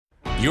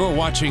You're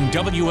watching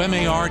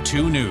WMAR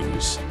 2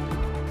 News.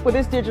 With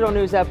this digital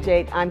news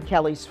update, I'm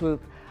Kelly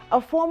Swoop. A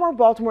former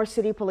Baltimore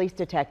City Police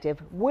detective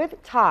with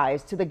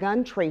ties to the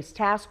Gun Trace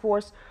Task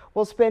Force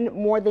will spend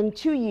more than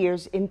 2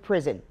 years in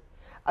prison.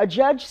 A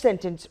judge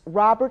sentenced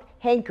Robert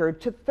Hankard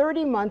to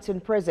 30 months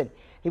in prison.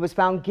 He was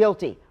found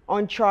guilty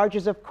on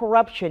charges of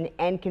corruption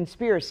and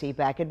conspiracy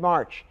back in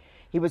March.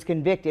 He was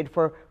convicted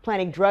for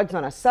planting drugs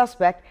on a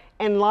suspect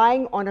and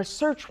lying on a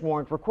search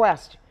warrant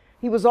request.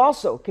 He was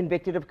also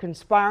convicted of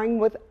conspiring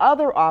with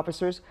other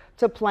officers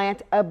to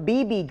plant a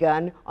BB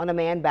gun on a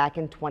man back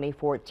in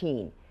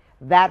 2014.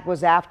 That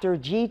was after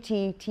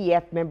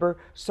GTTF member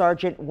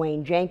Sergeant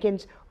Wayne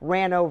Jenkins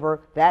ran over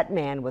that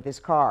man with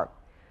his car.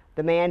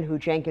 The man who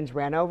Jenkins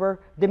ran over,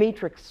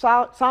 Demetric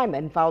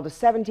Simon, filed a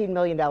 $17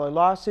 million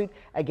lawsuit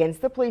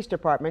against the police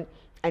department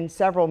and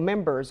several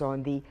members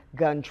on the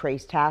Gun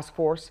Trace Task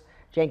Force.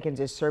 Jenkins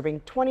is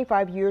serving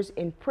 25 years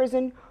in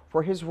prison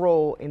for his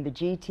role in the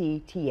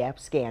GTTF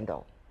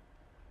scandal.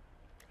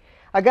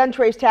 A Gun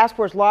Trace Task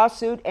Force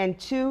lawsuit and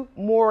 2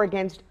 more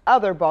against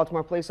other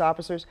Baltimore police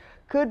officers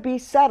could be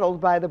settled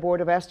by the Board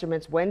of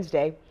Estimates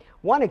Wednesday.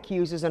 One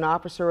accuses an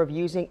officer of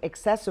using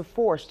excessive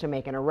force to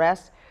make an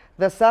arrest.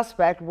 The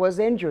suspect was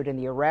injured in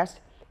the arrest,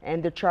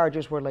 and the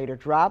charges were later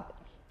dropped.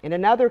 In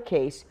another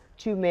case,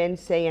 2 men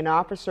say an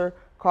officer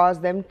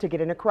caused them to get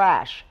in a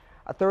crash.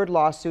 A third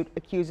lawsuit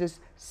accuses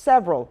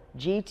several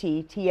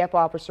GTTF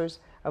officers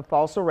of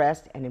false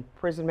arrest and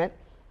imprisonment.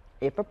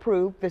 If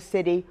approved, the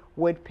city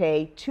would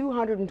pay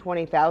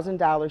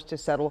 $220,000 to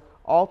settle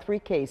all 3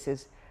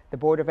 cases. The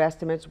Board of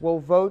Estimates will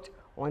vote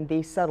on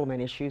these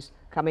settlement issues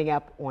coming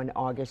up on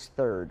August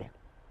 3rd.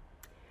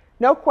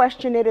 No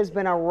question, it has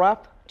been a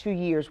rough 2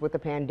 years with the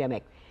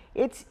pandemic.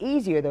 It's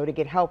easier, though, to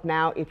get help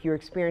now if you're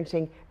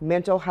experiencing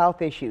mental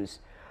health issues.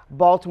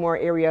 Baltimore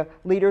area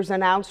leaders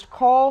announced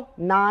Call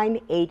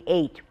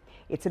 988.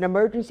 It's an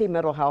emergency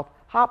mental health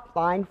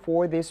hotline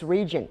for this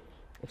region.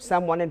 If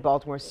someone in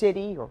Baltimore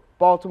City or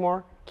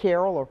Baltimore,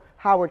 Carroll, or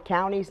Howard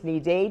counties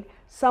needs aid,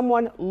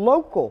 someone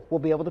local will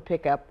be able to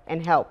pick up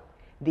and help.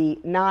 The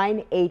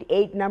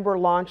 988 number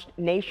launched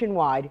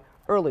nationwide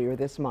earlier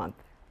this month.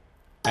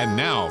 And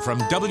now from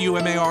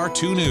WMAR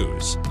 2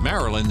 News,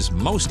 Maryland's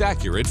most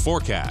accurate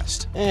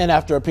forecast. And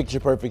after a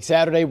picture-perfect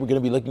Saturday, we're going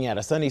to be looking at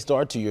a sunny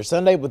start to your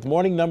Sunday with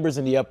morning numbers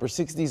in the upper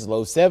 60s,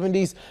 low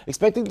 70s.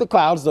 Expecting the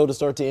clouds, though, to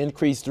start to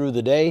increase through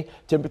the day.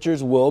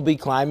 Temperatures will be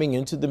climbing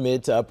into the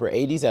mid to upper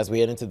 80s as we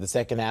head into the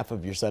second half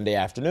of your Sunday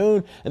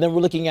afternoon. And then we're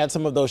looking at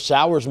some of those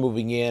showers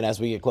moving in as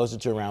we get closer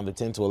to around the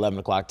 10 to 11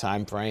 o'clock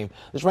time frame.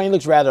 This rain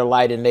looks rather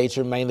light in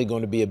nature, mainly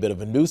going to be a bit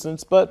of a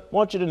nuisance, but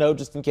want you to know,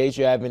 just in case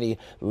you have any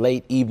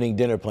late evening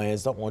dinner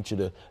plans, don't want you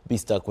to be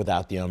stuck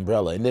without the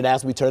umbrella. And then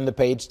as we turn the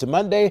page to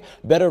Monday,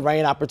 better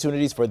rain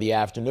opportunities for the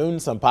afternoon,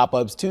 some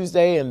pop-ups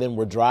Tuesday, and then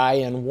we're dry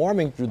and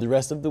warming through the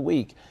rest of the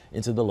week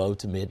into the low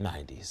to mid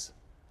 90s.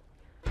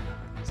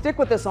 Stick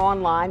with us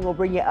online. We'll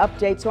bring you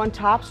updates on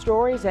top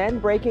stories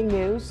and breaking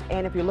news.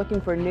 And if you're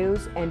looking for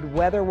news and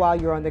weather while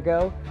you're on the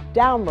go,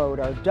 download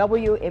our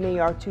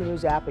WMAR 2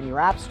 News app in your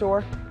app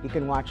store. You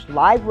can watch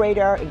live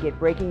radar and get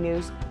breaking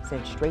news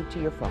sent straight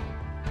to your phone.